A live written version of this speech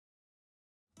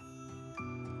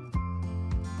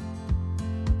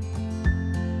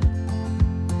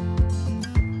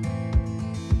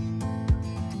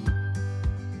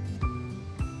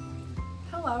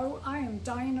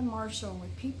Diana Marshall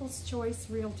with People's Choice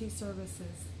Realty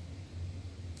Services.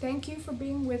 Thank you for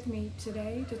being with me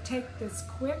today to take this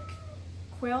quick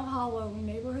Quail Hollow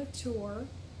neighborhood tour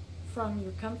from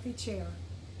your comfy chair.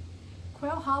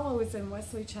 Quail Hollow is in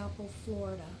Wesley Chapel,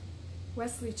 Florida.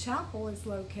 Wesley Chapel is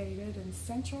located in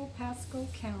central Pasco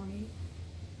County,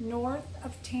 north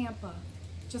of Tampa,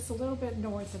 just a little bit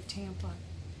north of Tampa.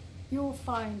 You will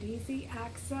find easy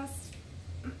access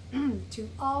to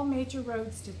all major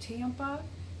roads to Tampa,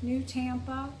 New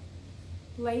Tampa,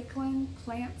 Lakeland,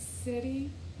 Plant City,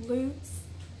 Lutz,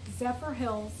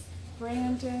 Zephyrhills,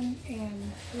 Brandon,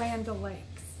 and Land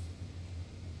O'Lakes.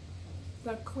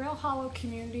 The Quail Hollow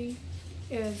community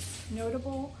is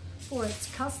notable for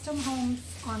its custom homes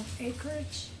on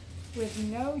acreage with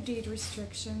no deed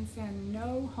restrictions and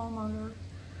no homeowner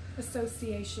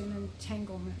association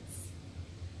entanglements.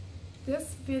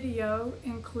 This video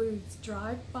includes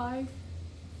drive-by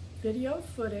video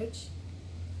footage,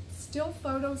 still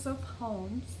photos of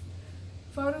homes,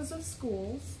 photos of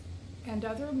schools, and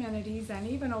other amenities, and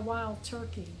even a wild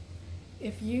turkey.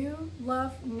 If you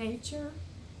love nature,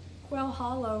 Quail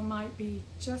Hollow might be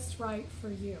just right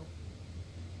for you.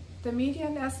 The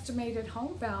median estimated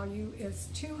home value is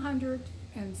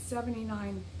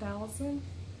 $279,000,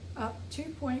 up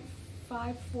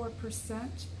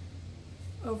 2.54%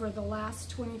 over the last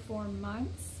 24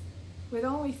 months, with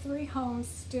only 3 homes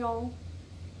still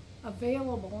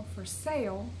available for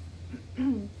sale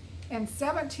and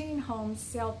 17 homes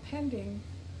sale pending.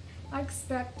 I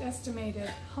expect estimated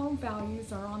home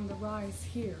values are on the rise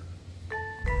here.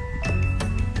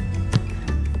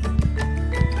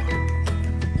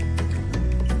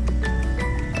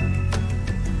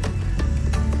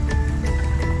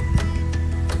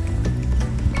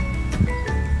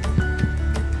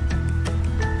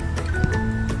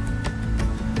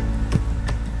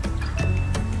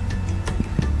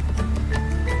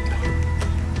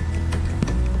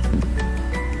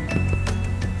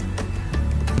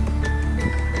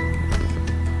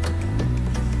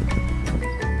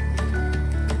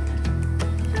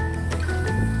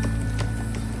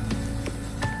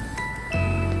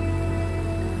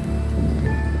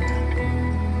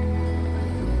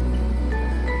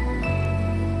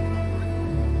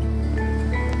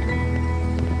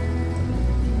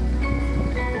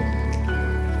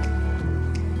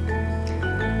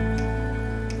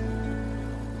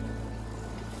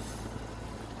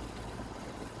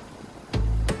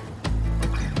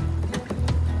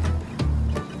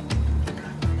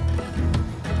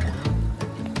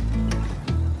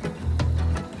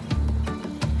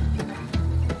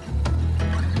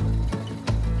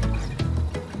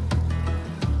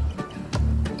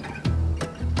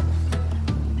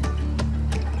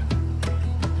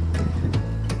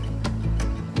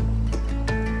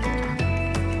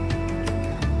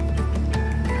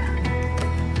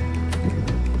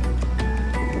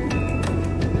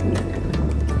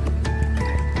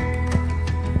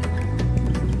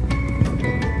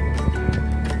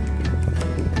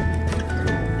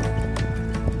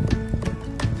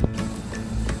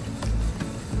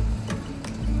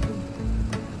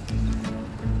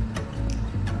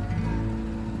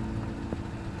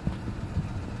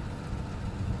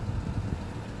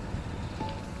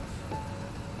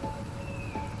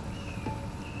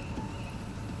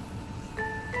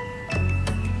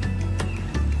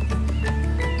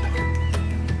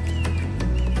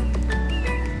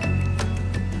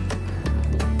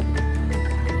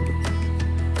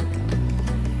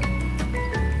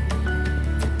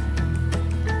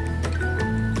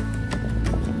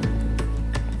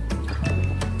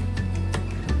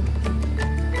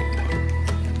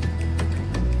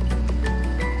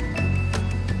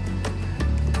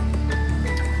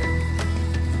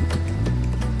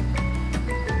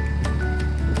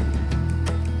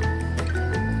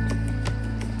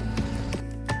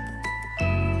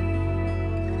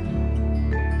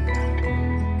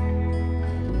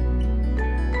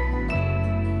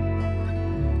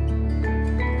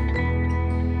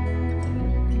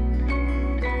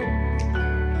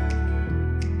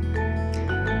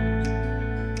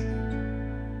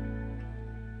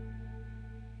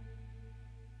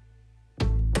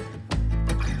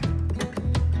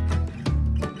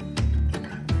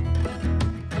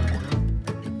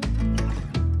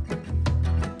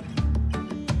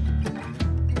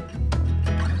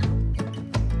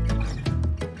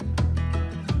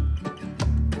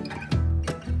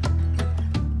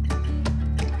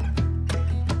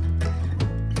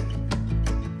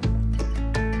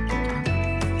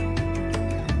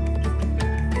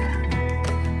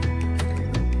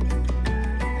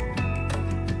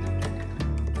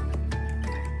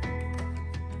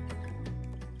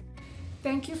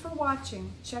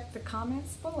 watching. Check the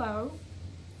comments below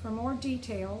for more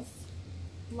details.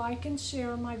 Like and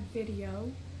share my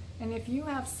video. And if you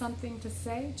have something to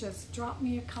say, just drop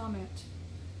me a comment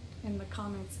in the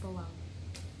comments below.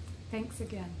 Thanks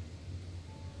again.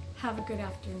 Have a good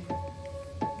afternoon.